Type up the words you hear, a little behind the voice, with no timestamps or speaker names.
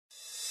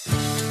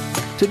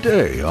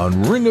today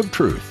on Ring of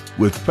Truth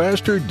with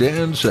Pastor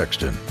Dan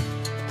Sexton.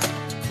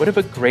 What if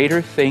a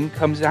greater thing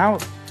comes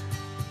out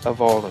of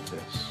all of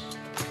this?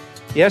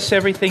 Yes,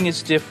 everything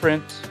is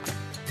different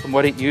from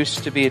what it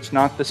used to be. It's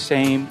not the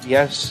same.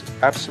 Yes,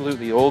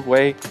 absolutely, the old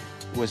way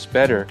was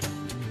better.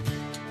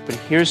 But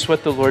here's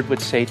what the Lord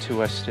would say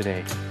to us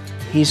today.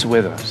 He's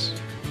with us.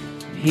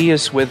 He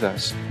is with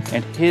us.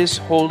 And His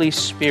Holy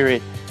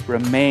Spirit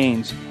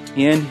remains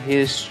in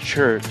His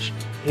church.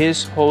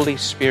 His Holy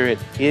Spirit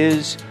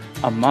is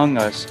among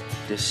us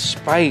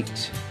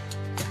despite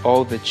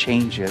all the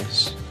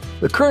changes.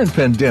 The current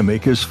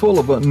pandemic is full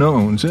of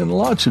unknowns and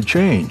lots of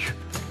change.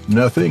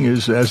 Nothing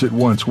is as it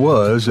once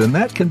was, and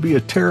that can be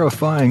a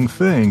terrifying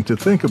thing to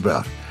think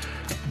about.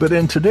 But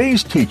in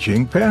today's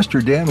teaching,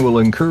 Pastor Dan will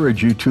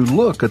encourage you to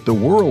look at the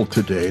world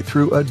today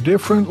through a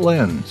different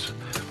lens.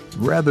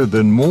 Rather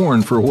than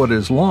mourn for what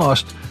is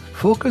lost,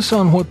 focus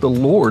on what the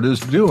Lord is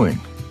doing.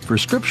 For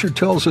Scripture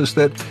tells us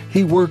that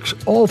He works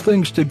all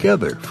things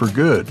together for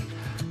good.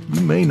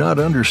 You may not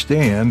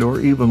understand or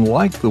even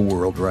like the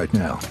world right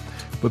now,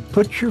 but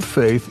put your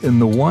faith in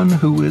the One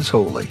who is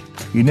holy.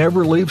 He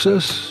never leaves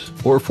us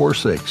or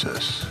forsakes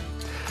us.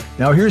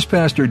 Now here's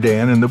Pastor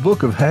Dan in the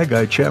book of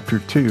Haggai chapter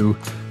 2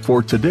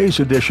 for today's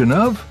edition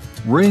of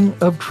Ring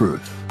of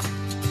Truth.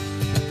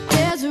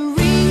 There's a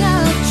ring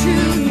of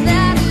truth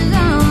that is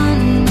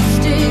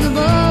unmistakable,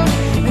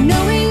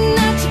 knowing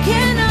that you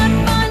cannot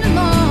find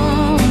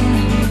alone.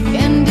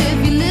 And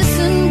if you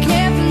listen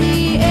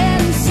carefully,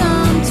 and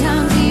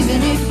sometimes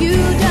even if you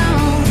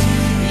don't,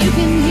 you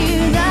can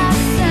hear that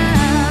sound.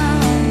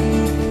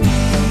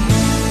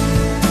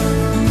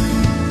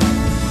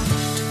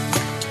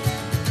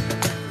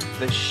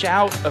 The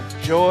shout of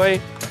joy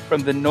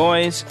from the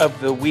noise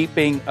of the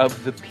weeping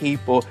of the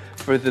people,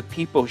 for the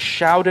people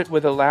shouted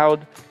with a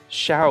loud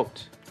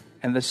shout,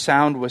 and the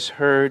sound was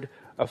heard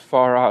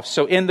afar off.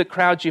 So in the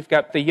crowd, you've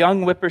got the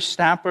young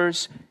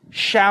whippersnappers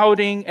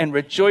shouting and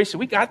rejoicing.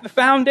 We got the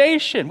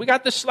foundation. We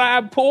got the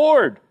slab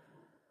poured.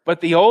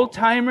 But the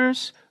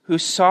old-timers who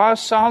saw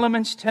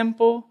Solomon's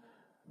temple,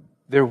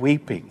 they're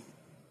weeping.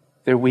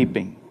 They're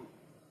weeping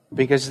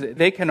because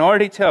they can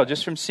already tell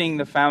just from seeing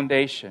the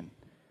foundation,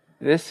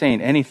 this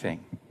ain't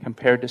anything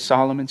compared to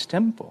Solomon's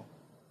temple.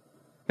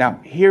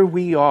 Now, here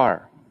we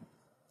are.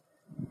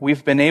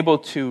 We've been able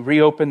to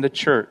reopen the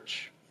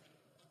church.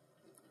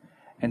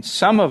 And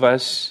some of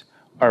us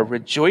are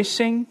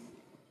rejoicing,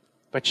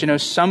 but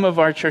some of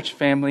our church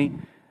family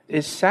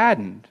is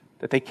saddened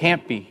that they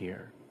can't be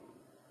here.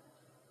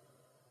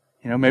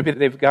 Maybe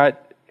they've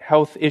got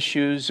health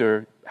issues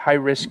or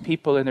high-risk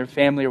people in their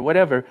family or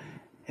whatever,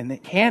 and they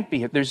can't be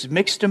here. There's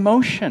mixed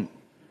emotion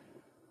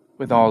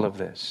with all of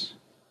this.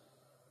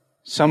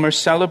 Some are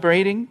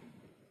celebrating,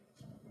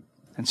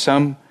 and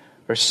some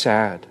are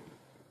sad.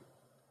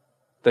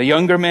 The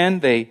younger men,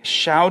 they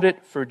shouted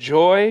for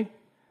joy,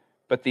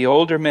 but the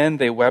older men,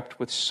 they wept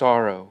with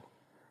sorrow.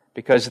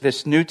 Because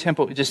this new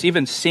temple, just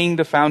even seeing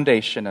the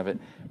foundation of it,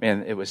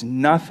 man, it was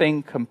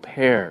nothing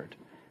compared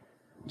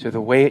to the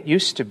way it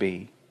used to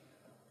be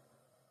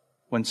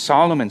when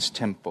Solomon's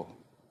temple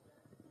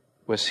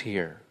was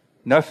here.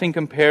 Nothing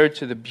compared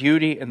to the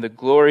beauty and the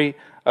glory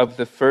of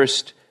the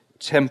first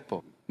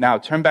temple. Now,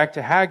 turn back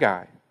to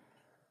Haggai.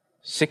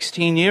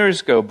 16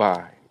 years go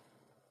by.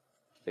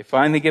 They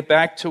finally get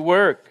back to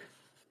work.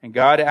 And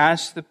God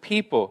asks the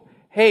people,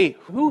 hey,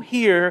 who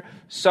here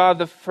saw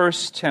the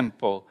first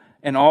temple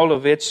and all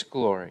of its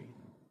glory?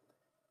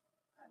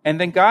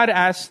 And then God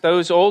asks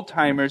those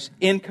old-timers,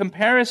 in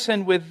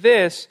comparison with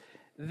this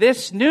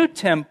new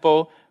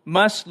temple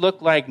must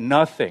look like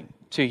nothing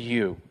to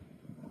you.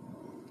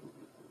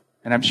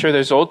 And I'm sure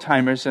there's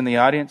old-timers in the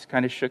audience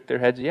kind of shook their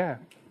heads, yeah.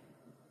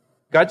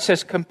 God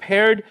says,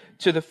 compared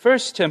to the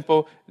first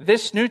temple,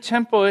 this new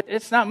temple,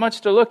 it's not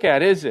much to look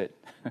at, is it?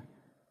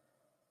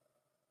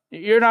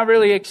 You're not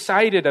really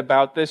excited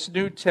about this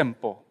new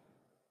temple.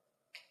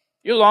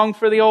 You long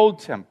for the old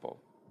temple.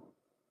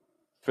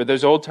 For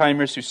those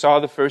old-timers who saw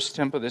the first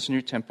temple, this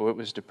new temple, it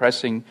was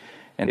depressing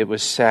and it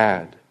was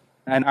sad.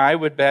 And I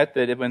would bet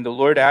that when the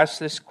Lord asked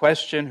this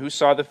question, who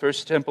saw the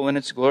first temple in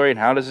its glory and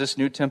how does this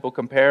new temple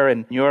compare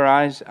in your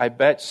eyes, I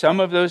bet some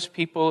of those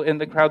people in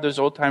the crowd, those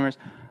old-timers,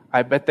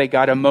 I bet they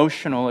got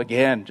emotional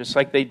again, just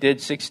like they did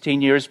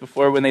 16 years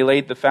before when they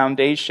laid the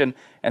foundation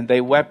and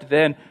they wept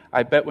then.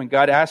 I bet when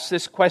God asked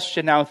this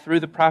question now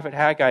through the prophet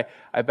Haggai,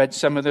 I bet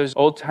some of those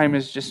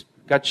old-timers just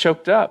got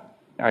choked up.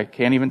 I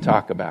can't even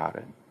talk about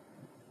it.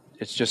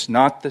 It's just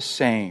not the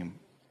same.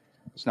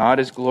 It's not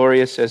as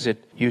glorious as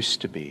it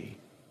used to be.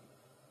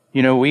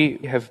 We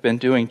have been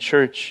doing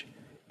church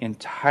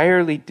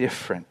entirely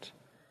different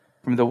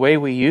from the way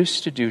we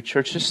used to do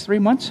church just 3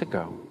 months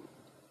ago.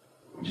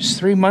 Just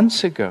 3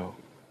 months ago.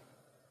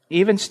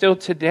 Even still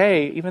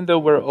today, even though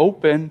we're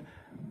open,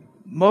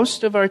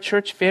 most of our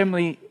church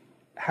family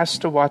has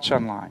to watch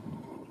online.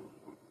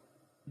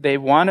 They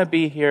want to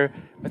be here,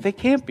 but they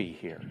can't be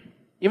here.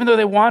 Even though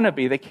they want to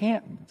be, they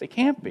can't. They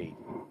can't be.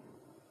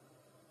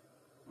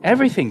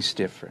 Everything's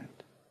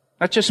different.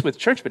 Not just with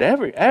church, but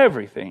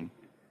everything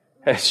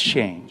has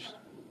changed.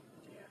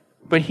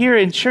 But here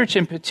in church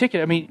in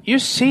particular, you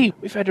see,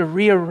 we've had to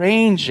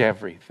rearrange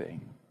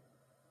everything.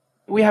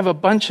 We have a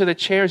bunch of the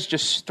chairs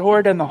just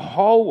stored in the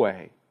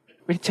hallway.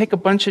 We had to take a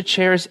bunch of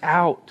chairs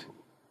out.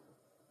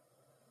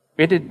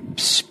 We had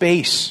to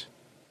space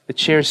the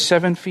chairs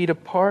 7 feet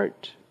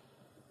apart.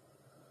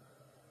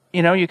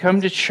 You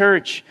come to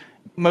church,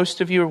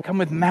 most of you come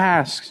with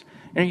masks,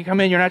 and you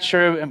come in, you're not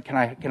sure, can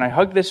I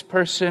hug this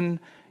person?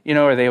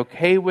 Are they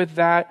okay with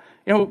that?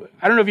 I don't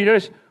know if you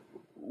noticed,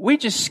 we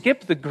just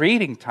skipped the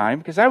greeting time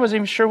because I wasn't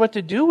even sure what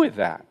to do with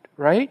that,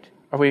 right?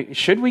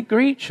 Should we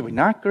greet? Should we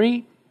not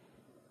greet?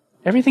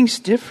 Everything's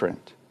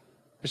different.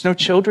 There's no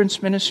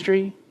children's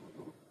ministry.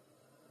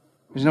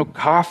 There's no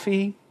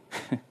coffee.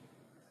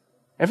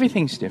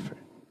 Everything's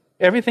different.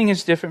 Everything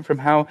is different from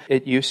how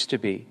it used to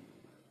be.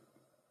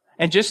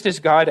 And just as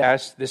God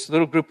asked this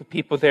little group of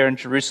people there in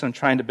Jerusalem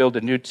trying to build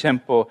a new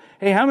temple,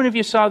 hey, how many of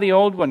you saw the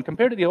old one?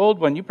 Compared to the old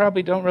one, you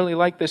probably don't really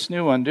like this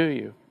new one, do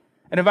you?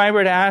 And if I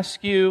were to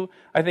ask you,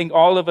 I think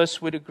all of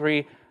us would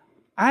agree,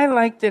 I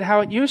liked it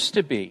how it used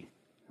to be.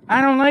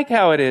 I don't like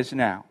how it is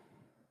now.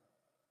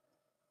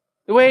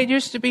 The way it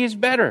used to be is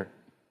better.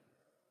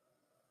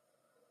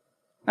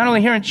 Not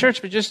only here in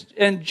church, but just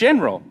in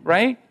general,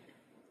 right?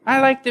 I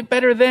liked it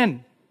better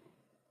then.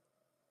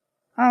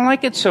 I don't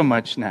like it so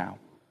much now.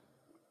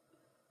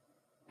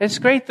 It's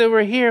great that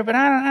we're here, but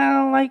I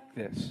don't like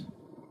this.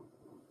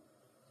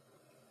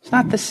 It's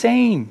not the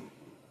same.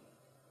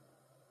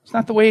 It's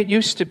not the way it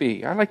used to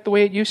be. I like the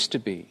way it used to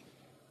be.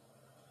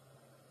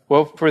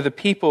 Well, for the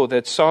people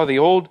that saw the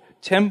old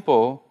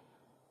temple,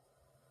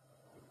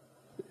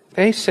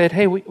 they said,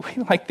 hey, we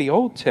like the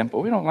old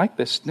temple. We don't like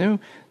this new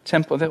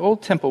temple. The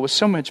old temple was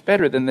so much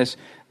better than this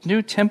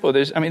new temple.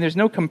 There's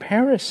no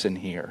comparison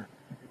here.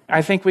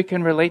 I think we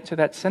can relate to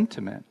that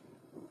sentiment.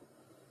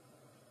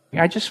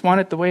 I just want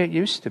it the way it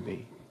used to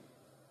be.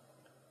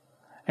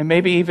 And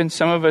maybe even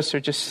some of us are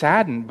just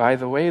saddened by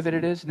the way that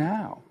it is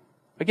now.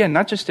 Again,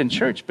 not just in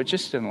church, but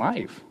just in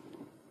life.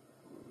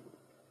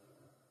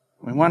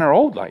 We want our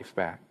old life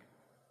back.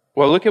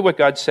 Well, look at what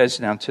God says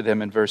now to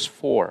them in verse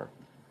 4.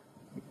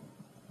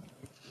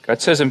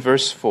 God says in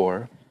verse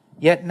 4,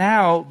 "Yet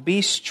now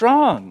be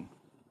strong,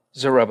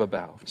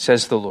 Zerubbabel,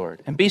 says the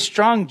Lord, and be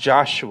strong,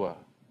 Joshua,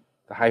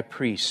 the high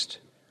priest,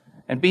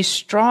 and be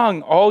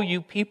strong, all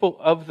you people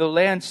of the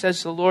land,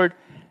 says the Lord,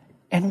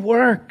 and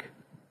work,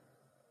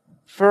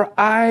 for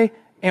I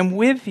am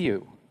with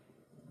you,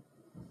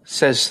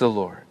 says the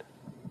Lord."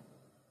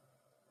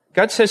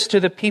 God says to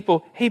the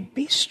people, hey,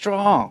 be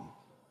strong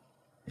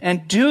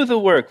and do the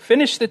work.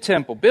 Finish the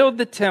temple, build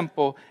the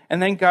temple.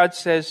 And then God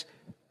says,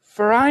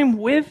 for I'm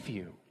with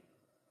you.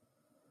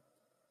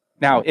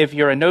 Now, if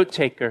you're a note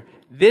taker,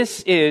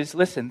 this is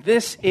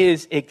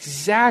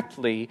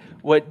exactly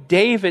what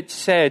David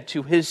said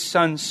to his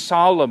son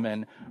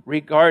Solomon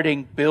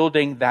regarding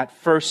building that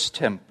first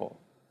temple.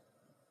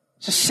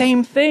 It's the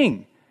same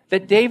thing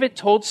that David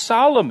told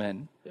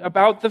Solomon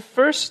about the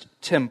first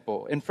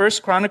temple. In 1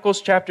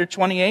 Chronicles chapter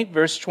 28,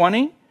 verse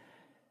 20,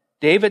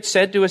 David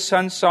said to his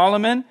son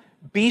Solomon,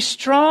 be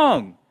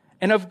strong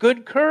and of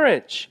good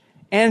courage,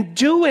 and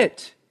do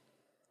it.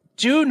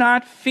 Do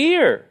not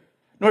fear,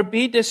 nor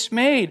be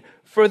dismayed,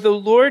 for the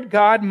Lord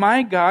God,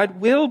 my God,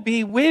 will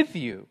be with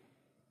you.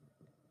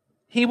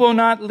 He will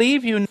not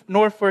leave you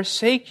nor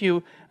forsake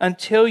you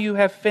until you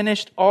have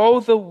finished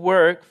all the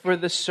work for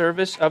the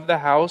service of the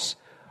house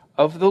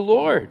of the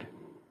Lord.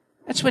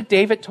 That's what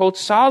David told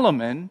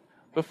Solomon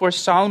before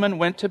Solomon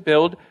went to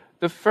build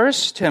the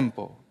first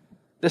temple.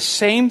 The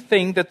same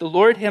thing that the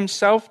Lord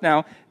himself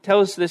now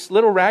tells this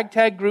little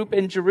ragtag group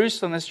in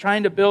Jerusalem that's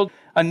trying to build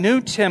a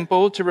new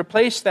temple to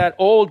replace that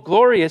old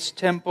glorious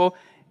temple.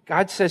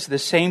 God says the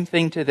same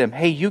thing to them.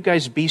 Hey, you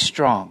guys be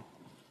strong.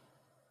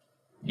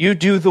 You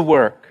do the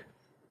work.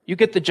 You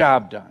get the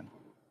job done.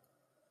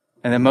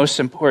 And then most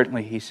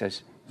importantly, he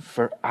says,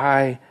 for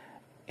I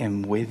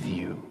am with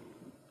you.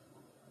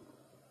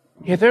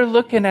 Yeah, they're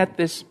looking at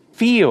this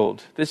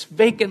field, this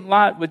vacant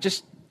lot with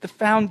just the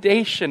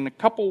foundation, a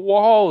couple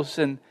walls,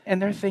 and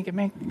they're thinking,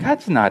 man,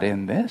 God's not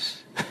in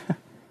this.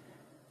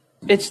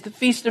 It's the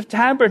Feast of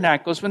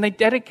Tabernacles when they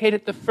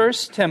dedicated the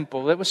first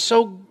temple. It was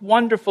so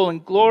wonderful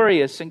and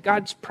glorious, and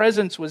God's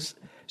presence was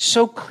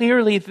so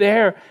clearly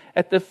there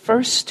at the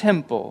first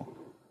temple.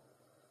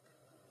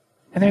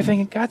 And they're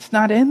thinking, God's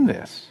not in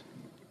this.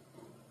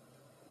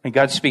 And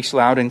God speaks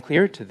loud and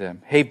clear to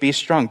them. Hey, be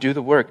strong, do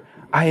the work.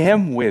 I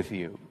am with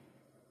you.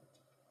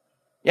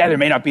 Yeah, there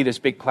may not be this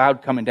big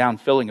cloud coming down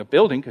filling a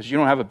building because you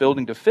don't have a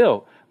building to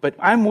fill. But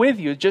I'm with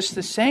you just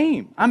the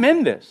same. I'm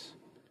in this.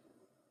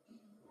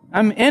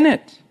 I'm in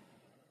it.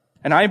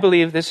 And I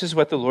believe this is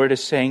what the Lord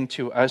is saying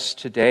to us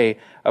today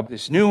of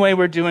this new way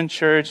we're doing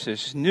church,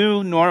 this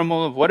new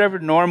normal of whatever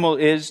normal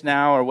is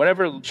now or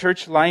whatever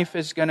church life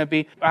is going to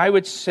be. I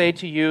would say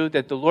to you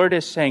that the Lord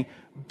is saying,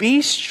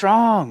 be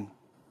strong.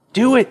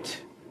 Do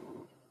it.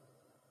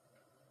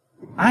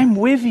 I'm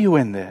with you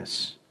in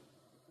this.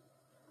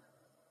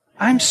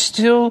 I'm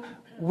still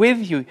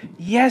with you.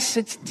 Yes,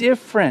 it's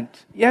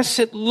different. Yes,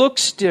 it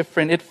looks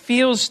different. It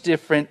feels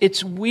different.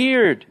 It's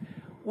weird.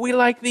 We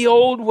like the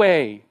old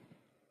way.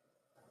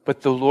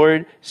 But the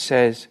Lord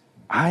says,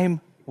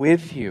 I'm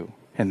with you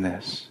in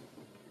this.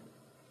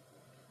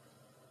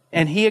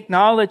 And He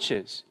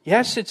acknowledges,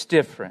 yes, it's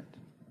different,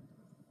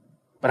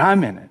 but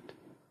I'm in it.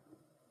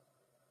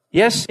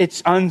 Yes,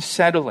 it's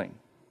unsettling.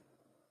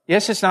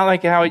 Yes, it's not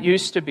like how it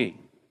used to be.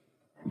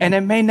 And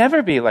it may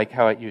never be like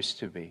how it used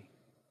to be.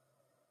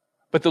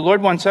 But the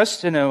Lord wants us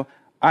to know,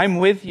 I'm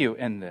with you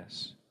in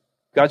this.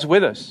 God's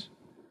with us.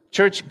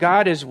 Church,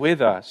 God is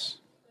with us.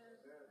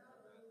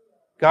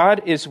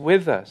 God is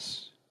with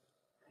us.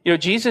 You know,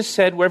 Jesus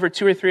said, wherever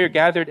 2 or 3 are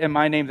gathered in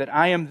my name, that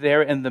I am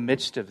there in the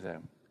midst of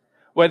them.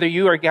 Whether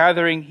you are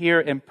gathering here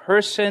in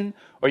person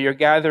or you're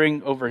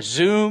gathering over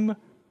Zoom,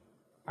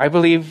 I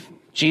believe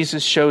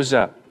Jesus shows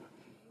up.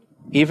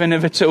 Even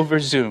if it's over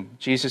Zoom,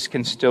 Jesus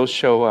can still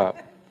show up.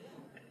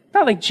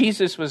 Not like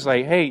Jesus was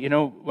like, hey, you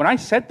know, when I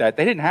said that,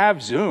 they didn't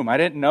have Zoom. I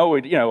didn't know,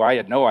 you know, I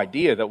had no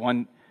idea that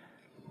one.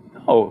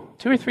 No,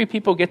 2 or 3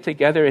 people get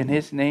together in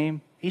His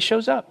name, He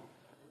shows up.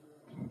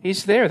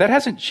 He's there. That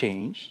hasn't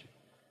changed.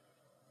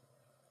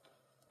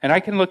 And I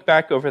can look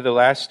back over the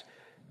last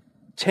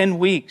 10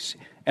 weeks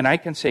and I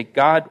can say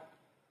God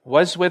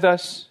was with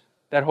us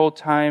that whole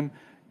time.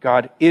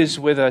 God is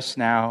with us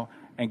now.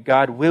 And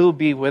God will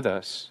be with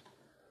us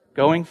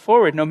going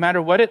forward, no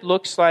matter what it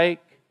looks like,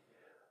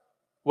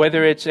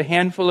 whether it's a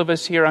handful of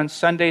us here on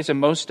Sundays and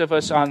most of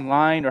us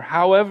online, or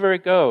however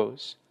it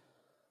goes.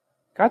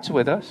 God's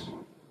with us.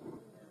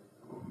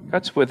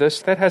 God's with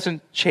us. That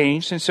hasn't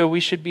changed. And so we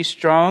should be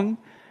strong.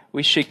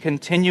 We should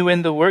continue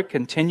in the work,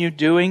 continue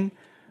doing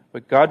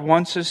what God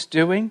wants us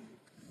doing.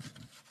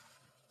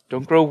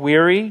 Don't grow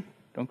weary.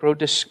 Don't grow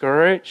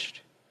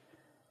discouraged.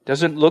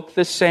 Doesn't look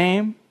the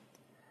same.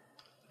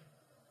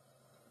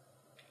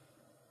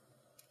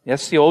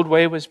 Yes, the old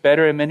way was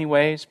better in many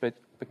ways, but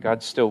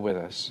God's still with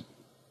us.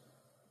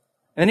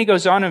 And then he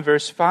goes on in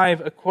verse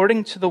 5,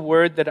 according to the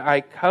word that I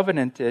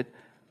covenanted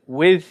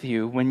with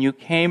you when you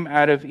came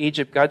out of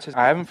Egypt. God says,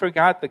 I haven't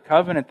forgot the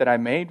covenant that I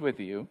made with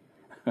you.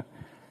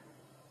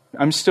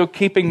 I'm still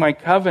keeping my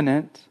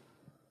covenant.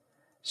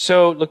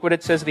 So look what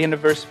it says at the end of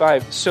verse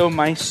 5. So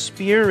my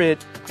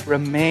spirit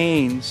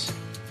remains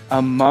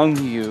among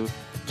you.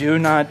 Do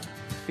not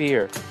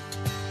fear.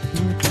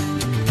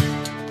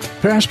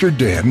 Pastor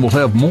Dan will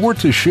have more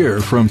to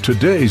share from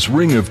today's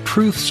Ring of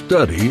Truth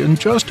study in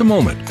just a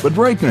moment. But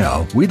right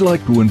now, we'd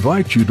like to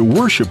invite you to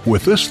worship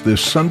with us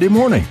this Sunday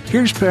morning.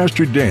 Here's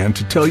Pastor Dan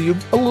to tell you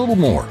a little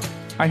more.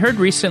 I heard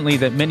recently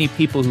that many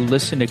people who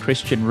listen to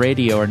Christian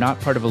radio are not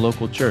part of a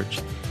local church.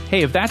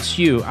 Hey, if that's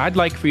you, I'd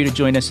like for you to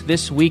join us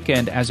this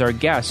weekend as our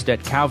guest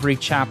at Calvary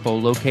Chapel,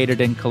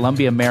 located in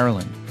Columbia,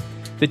 Maryland.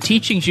 The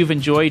teachings you've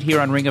enjoyed here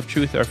on Ring of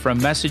Truth are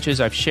from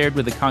messages I've shared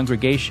with the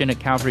congregation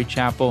at Calvary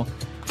Chapel.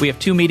 We have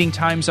 2 meeting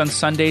times on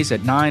Sundays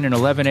at 9 and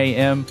 11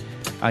 a.m.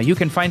 You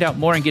can find out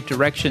more and get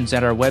directions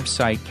at our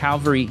website,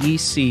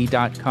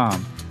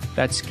 calvaryec.com.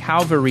 That's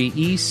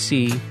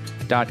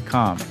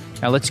calvaryec.com.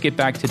 Now let's get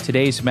back to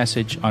today's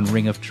message on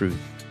Ring of Truth.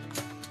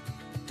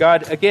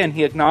 God, again,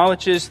 He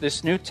acknowledges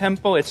this new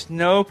temple. It's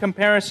no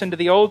comparison to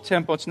the old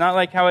temple. It's not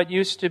like how it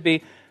used to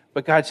be.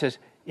 But God says,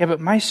 yeah, but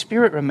my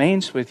spirit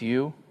remains with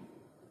you.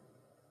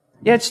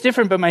 Yeah, it's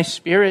different, but my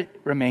spirit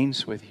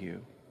remains with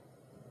you.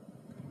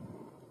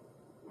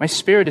 My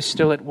spirit is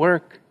still at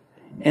work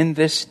in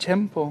this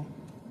temple.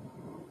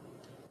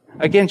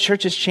 Again,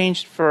 church has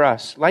changed for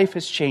us. Life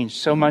has changed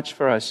so much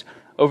for us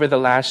over the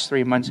last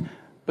 3 months.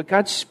 But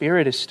God's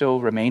spirit is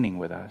still remaining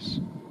with us.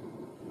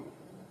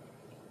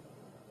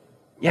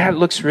 Yeah, it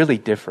looks really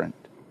different.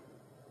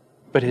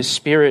 But His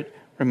Spirit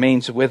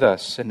remains with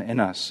us and in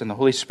us. And the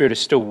Holy Spirit is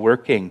still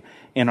working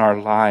in our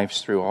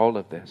lives through all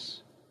of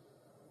this.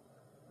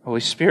 The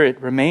Holy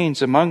Spirit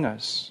remains among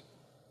us.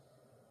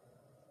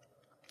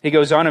 He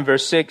goes on in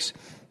verse 6,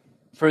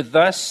 for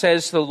thus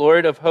says the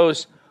Lord of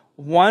hosts,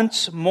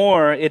 once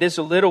more, it is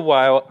a little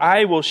while,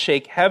 I will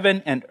shake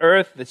heaven and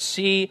earth, the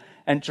sea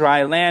and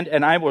dry land,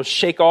 and I will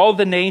shake all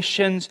the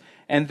nations,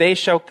 and they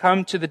shall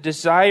come to the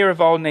desire of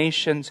all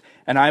nations,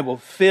 and I will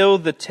fill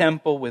the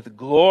temple with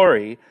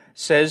glory,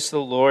 says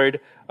the Lord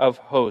of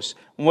hosts.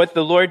 And what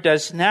the Lord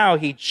does now,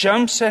 He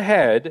jumps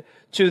ahead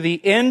to the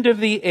end of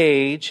the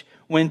age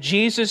when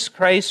Jesus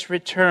Christ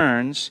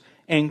returns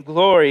in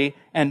glory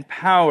and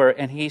power.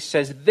 And He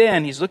says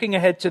then, He's looking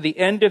ahead to the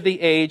end of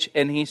the age,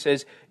 and He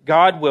says,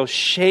 God will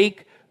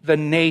shake the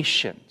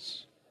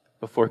nations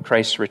before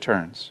Christ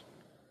returns.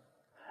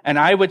 And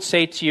I would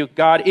say to you,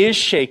 God is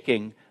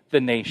shaking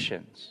the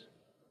nations.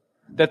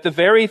 That the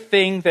very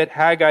thing that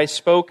Haggai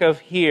spoke of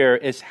here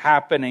is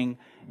happening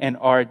in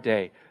our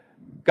day.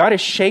 God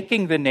is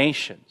shaking the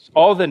nations,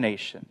 all the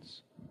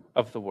nations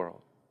of the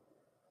world.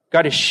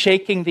 God is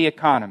shaking the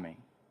economy.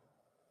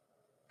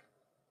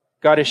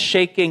 God is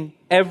shaking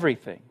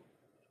everything,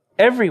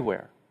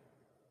 everywhere,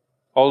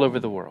 all over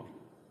the world.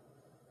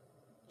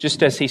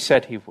 Just as He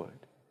said He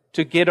would,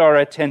 to get our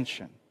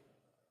attention.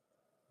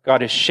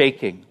 God is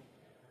shaking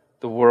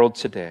the world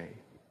today.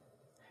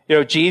 You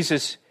know,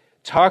 Jesus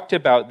talked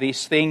about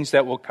these things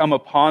that will come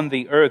upon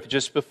the earth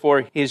just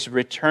before his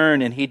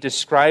return, and he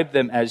described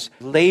them as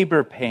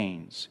labor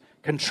pains,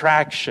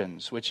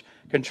 contractions, which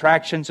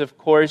contractions, of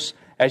course,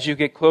 as you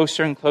get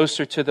closer and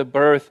closer to the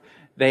birth,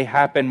 they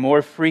happen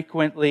more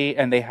frequently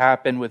and they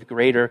happen with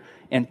greater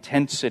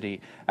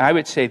intensity. I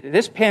would say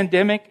this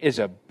pandemic is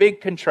a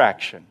big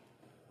contraction,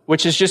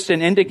 which is just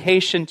an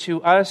indication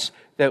to us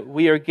that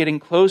we are getting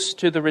close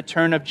to the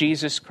return of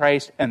Jesus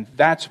Christ, and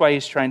that's why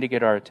he's trying to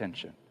get our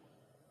attention.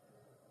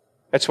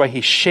 That's why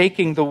he's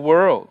shaking the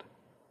world.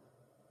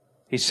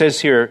 He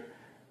says here,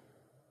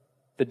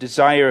 the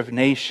desire of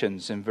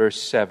nations in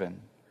verse 7.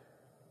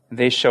 And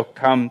they shall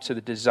come to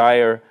the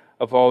desire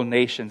of all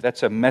nations.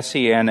 That's a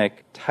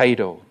messianic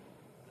title.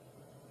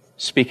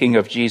 Speaking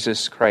of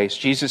Jesus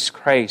Christ. Jesus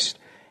Christ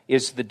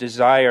is the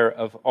desire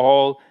of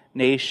all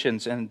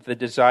nations and the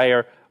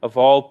desire of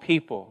all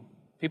people.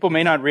 People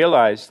may not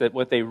realize that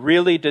what they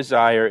really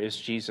desire is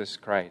Jesus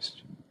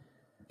Christ.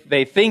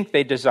 They think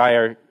they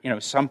desire,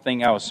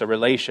 something else, a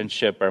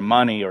relationship or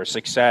money or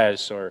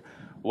success or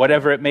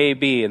whatever it may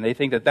be, and they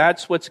think that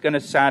that's what's going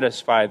to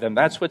satisfy them,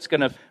 that's what's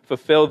going to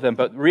fulfill them,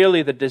 but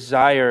really the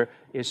desire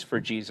is for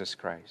Jesus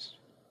Christ.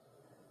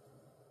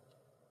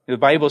 The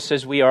Bible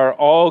says we are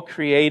all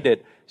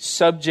created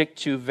subject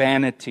to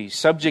vanity,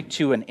 subject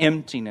to an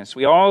emptiness.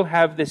 We all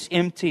have this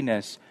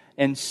emptiness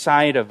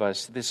inside of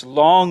us, this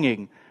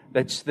longing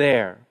that's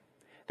there,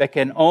 that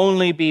can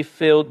only be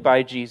filled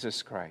by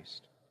Jesus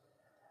Christ.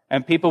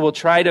 And people will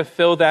try to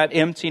fill that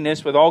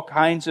emptiness with all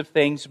kinds of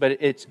things, but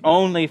it's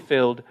only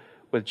filled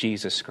with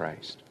Jesus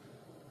Christ.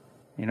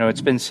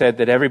 It's been said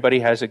that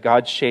everybody has a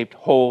God-shaped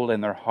hole in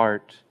their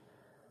heart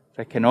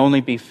that can only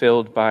be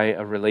filled by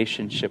a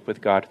relationship with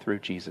God through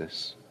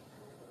Jesus.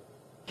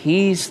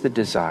 He's the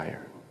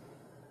desire.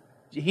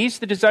 He's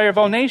the desire of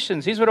all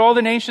nations. He's what all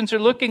the nations are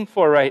looking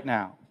for right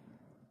now.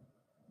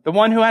 The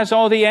one who has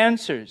all the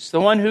answers.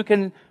 The one who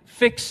can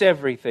fix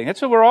everything.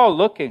 That's what we're all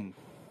looking for.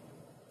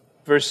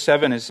 Verse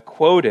 7 is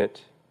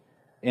quoted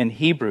in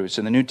Hebrews,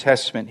 in the New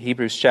Testament,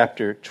 Hebrews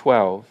chapter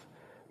 12,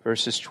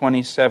 verses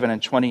 27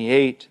 and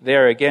 28.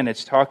 There again,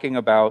 it's talking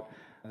about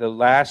the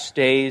last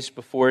days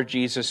before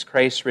Jesus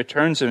Christ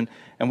returns. And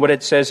what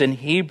it says in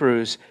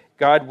Hebrews,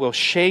 God will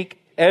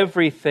shake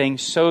everything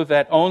so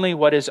that only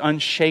what is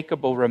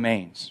unshakable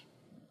remains.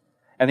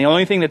 And the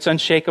only thing that's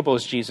unshakable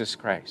is Jesus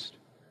Christ.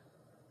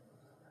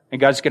 And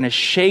God's going to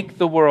shake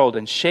the world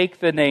and shake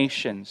the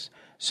nations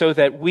so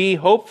that we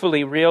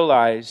hopefully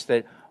realize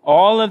that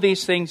all of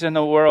these things in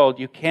the world,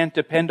 you can't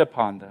depend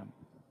upon them.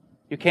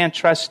 You can't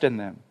trust in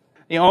them.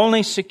 The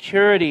only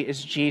security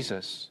is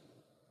Jesus.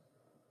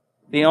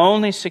 The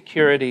only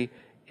security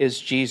is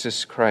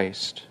Jesus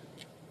Christ.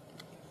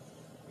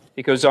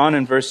 He goes on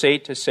in verse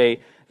 8 to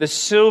say, the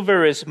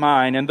silver is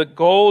mine and the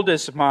gold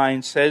is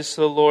mine, says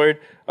the Lord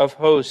of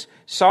hosts.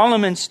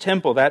 Solomon's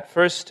temple, that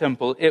first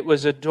temple, it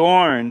was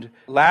adorned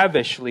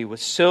lavishly with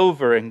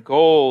silver and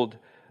gold,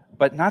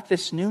 but not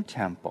this new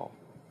temple.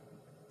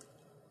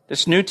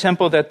 This new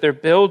temple that they're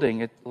building,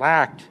 it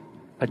lacked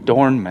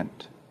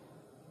adornment.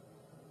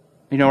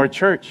 Our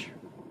church,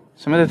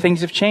 some of the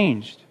things have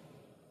changed.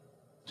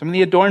 Some of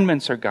the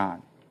adornments are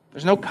gone.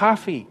 There's no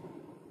coffee.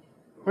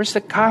 Where's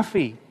the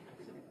coffee?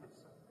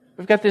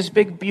 We've got this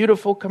big,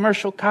 beautiful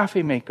commercial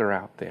coffee maker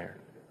out there.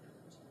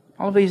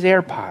 All of these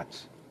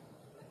AirPods.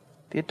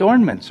 The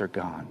adornments are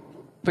gone.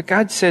 But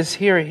God says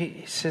here,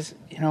 He says,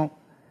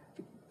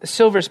 the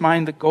silver's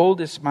mine, the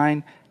gold is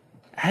mine.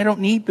 I don't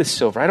need the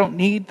silver. I don't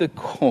need the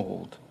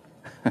gold.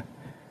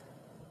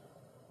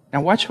 Now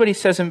watch what He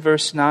says in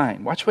verse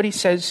 9. Watch what He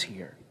says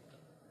here.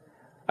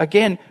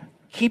 Again,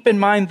 keep in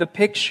mind the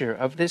picture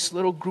of this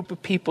little group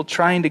of people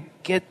trying to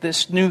get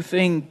this new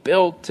thing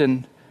built,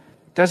 and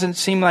it doesn't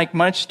seem like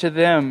much to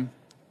them.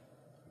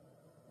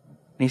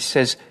 And He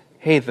says,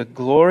 hey, the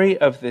glory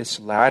of this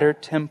latter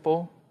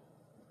temple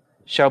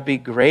shall be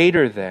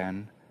greater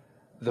than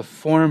the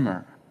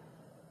former,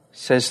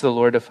 says the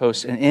Lord of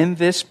hosts. And in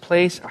this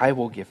place I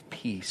will give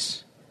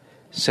peace,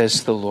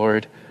 says the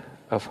Lord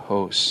of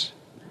hosts.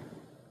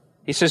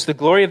 He says the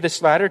glory of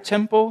this latter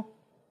temple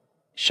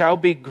shall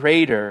be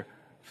greater,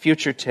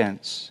 future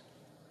tense,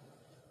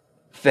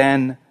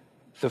 than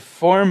the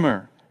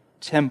former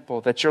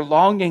temple that you're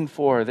longing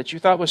for, that you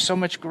thought was so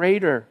much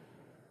greater,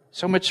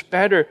 so much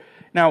better.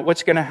 Now,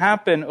 what's going to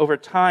happen over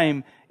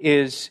time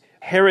is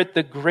Herod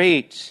the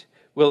Great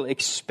will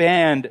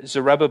expand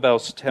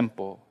Zerubbabel's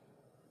temple,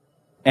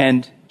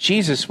 and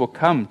Jesus will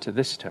come to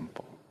this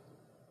temple.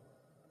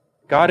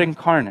 God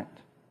incarnate,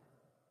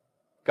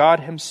 God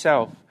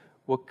Himself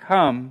will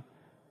come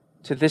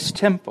to this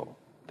temple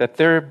that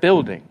they're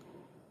building.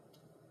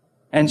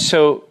 And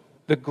so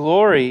the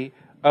glory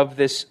of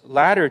this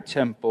latter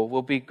temple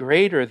will be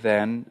greater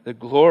than the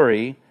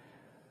glory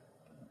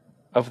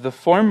of the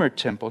former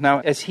temple. Now,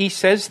 as He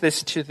says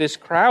this to this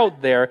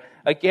crowd there,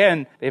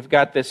 again, they've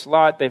got this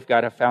lot, they've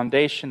got a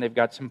foundation, they've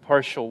got some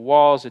partial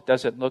walls. It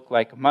doesn't look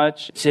like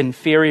much. It's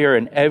inferior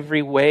in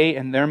every way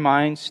in their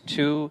minds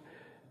to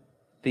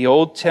the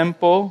old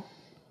temple.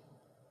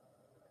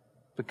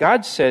 But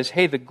God says,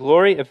 hey, the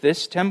glory of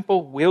this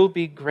temple will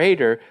be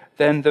greater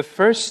than the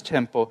first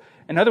temple.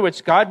 In other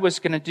words, God was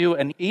going to do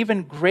an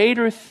even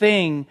greater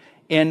thing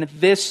in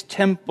this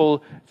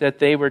temple that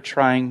they were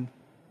trying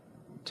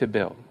to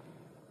build.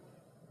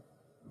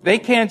 They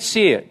can't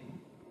see it.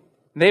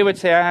 They would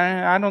say,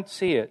 I don't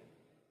see it.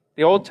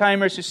 The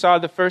old-timers who saw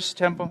the first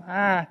temple,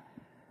 I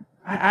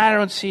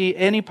don't see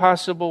any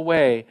possible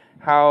way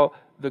how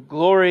the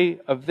glory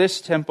of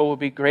this temple will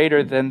be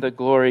greater than the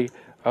glory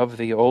of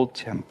the old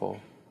temple.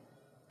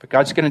 But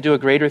God's going to do a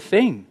greater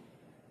thing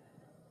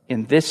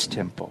in this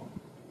temple.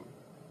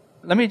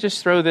 Let me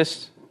just throw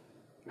this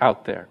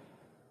out there.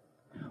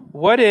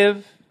 What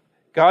if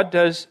God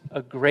does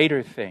a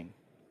greater thing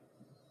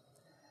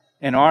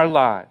in our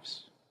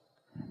lives?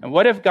 And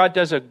what if God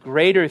does a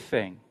greater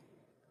thing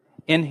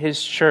in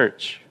His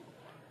church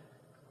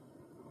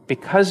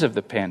because of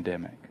the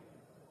pandemic?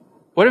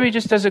 What if He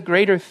just does a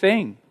greater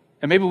thing?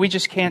 And maybe we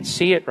just can't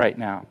see it right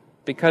now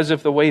because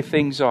of the way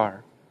things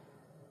are.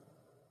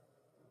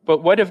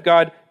 But what if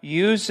God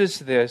uses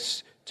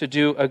this to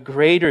do a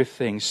greater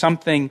thing,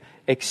 something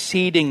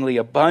exceedingly,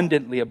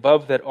 abundantly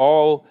above that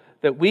all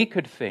that we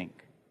could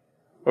think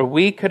or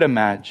we could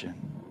imagine?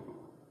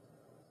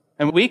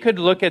 And we could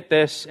look at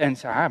this and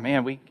say,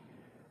 man, we've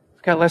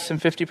got less than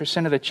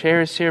 50% of the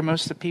chairs here.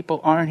 Most of the people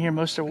aren't here.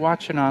 Most are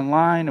watching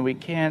online, and we've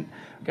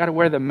got to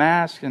wear the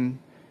mask, and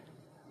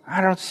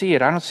I don't see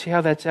it. I don't see how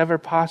that's ever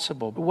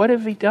possible. But what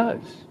if He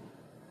does?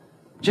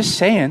 Just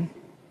saying.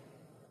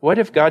 What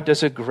if God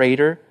does a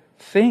greater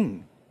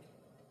thing?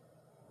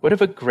 What if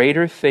a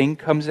greater thing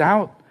comes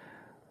out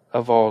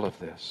of all of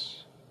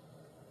this?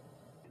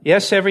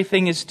 Yes,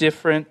 everything is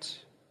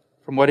different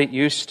from what it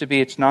used to be.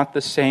 It's not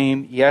the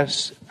same.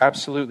 Yes,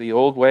 absolutely, the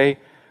old way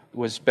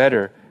was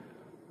better.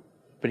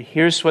 But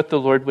here's what the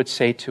Lord would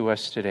say to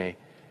us today.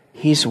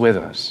 He's with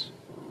us.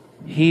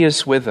 He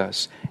is with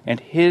us.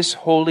 And His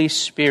Holy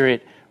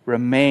Spirit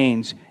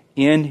remains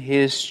in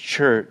His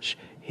church.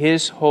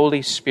 His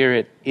Holy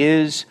Spirit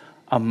is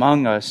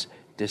among us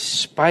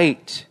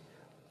despite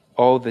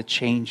all the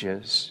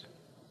changes.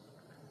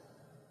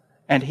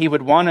 And He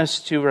would want us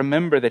to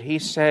remember that He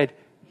said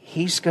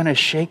He's going to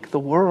shake the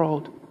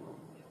world.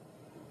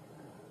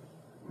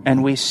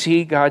 And we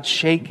see God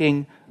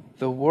shaking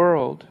the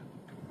world.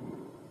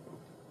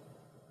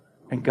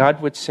 And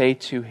God would say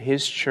to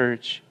His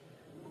church,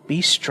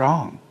 be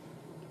strong.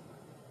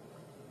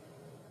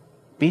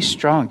 Be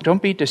strong.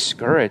 Don't be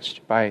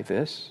discouraged by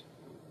this.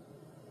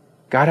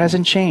 God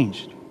hasn't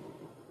changed.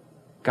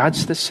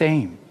 God's the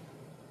same.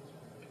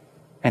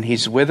 And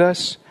He's with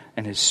us,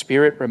 and His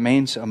Spirit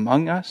remains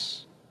among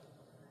us.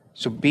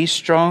 So be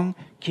strong.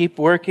 Keep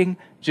working.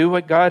 Do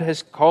what God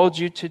has called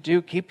you to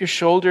do. Keep your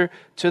shoulder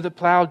to the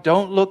plow.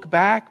 Don't look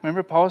back.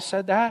 Remember Paul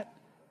said that?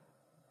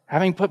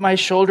 Having put my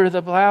shoulder to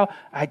the plow,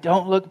 I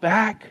don't look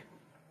back.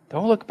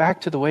 Don't look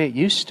back to the way it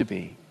used to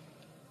be.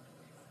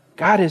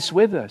 God is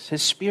with us.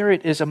 His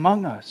Spirit is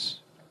among us.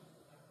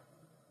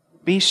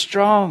 Be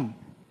strong.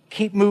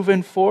 Keep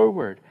moving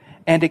forward.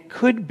 And it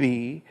could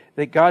be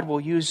that God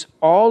will use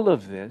all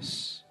of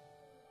this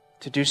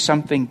to do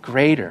something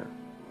greater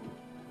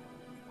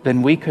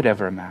than we could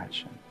ever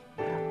imagine.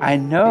 I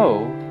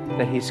know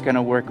that He's going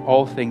to work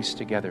all things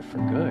together for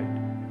good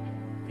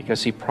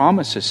because He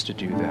promises to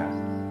do that.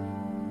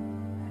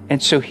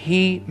 And so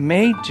He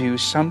may do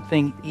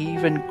something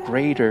even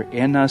greater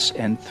in us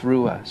and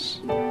through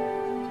us.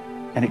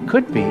 And it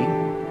could be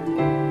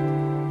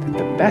that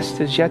the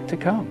best is yet to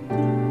come.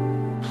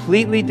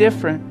 Completely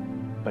different,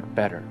 but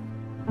better.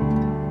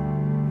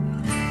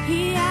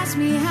 He asked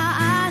me how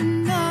I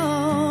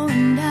know,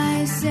 and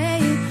I say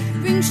it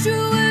rings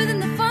truer than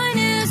the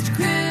finest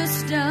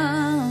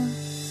crystal.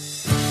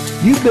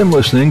 You've been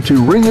listening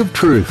to Ring of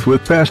Truth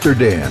with Pastor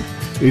Dan.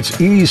 It's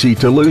easy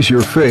to lose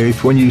your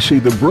faith when you see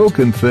the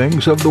broken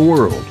things of the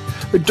world.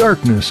 The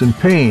darkness and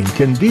pain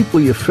can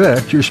deeply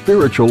affect your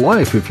spiritual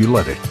life if you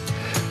let it.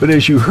 But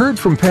as you heard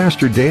from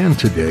Pastor Dan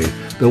today,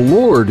 the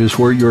Lord is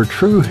where your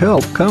true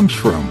help comes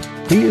from.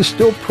 He is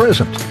still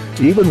present,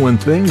 even when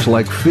things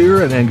like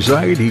fear and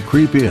anxiety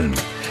creep in.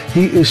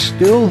 He is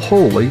still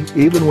holy,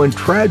 even when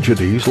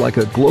tragedies like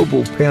a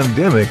global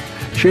pandemic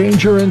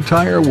change your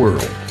entire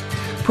world.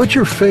 Put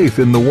your faith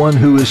in the one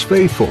who is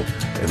faithful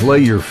and lay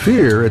your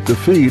fear at the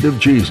feet of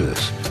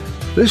Jesus.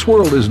 This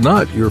world is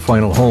not your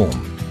final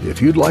home.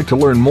 If you'd like to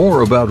learn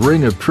more about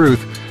Ring of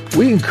Truth,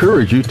 we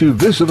encourage you to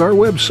visit our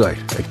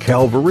website at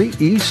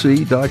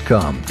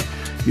calvaryec.com.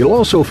 You'll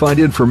also find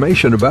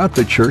information about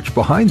the church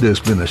behind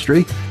this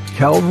ministry,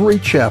 Calvary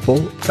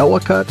Chapel,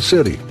 Ellicott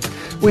City.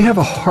 We have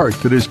a heart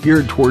that is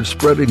geared towards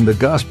spreading the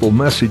gospel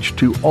message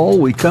to all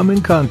we come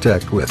in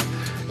contact with,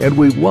 and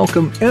we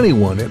welcome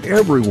anyone and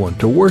everyone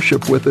to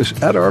worship with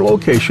us at our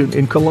location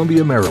in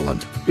Columbia,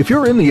 Maryland. If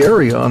you're in the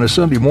area on a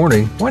Sunday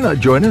morning, why not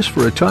join us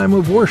for a time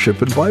of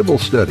worship and Bible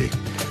study?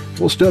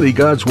 We'll study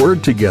God's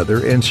Word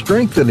together and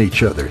strengthen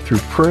each other through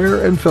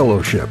prayer and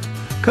fellowship.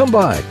 Come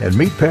by and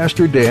meet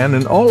Pastor Dan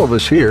and all of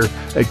us here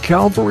at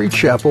Calvary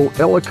Chapel,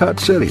 Ellicott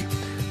City.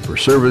 For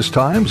service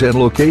times and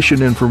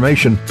location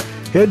information,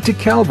 head to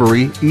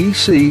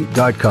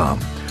calvaryec.com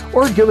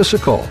or give us a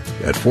call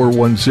at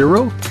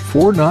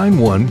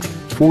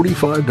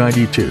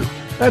 410-491-4592.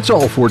 That's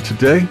all for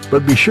today,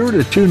 but be sure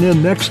to tune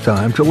in next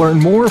time to learn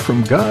more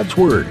from God's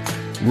Word,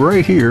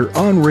 right here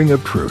on Ring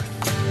of Truth.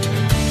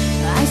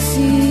 I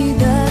see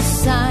the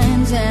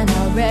signs and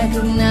I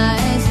recognize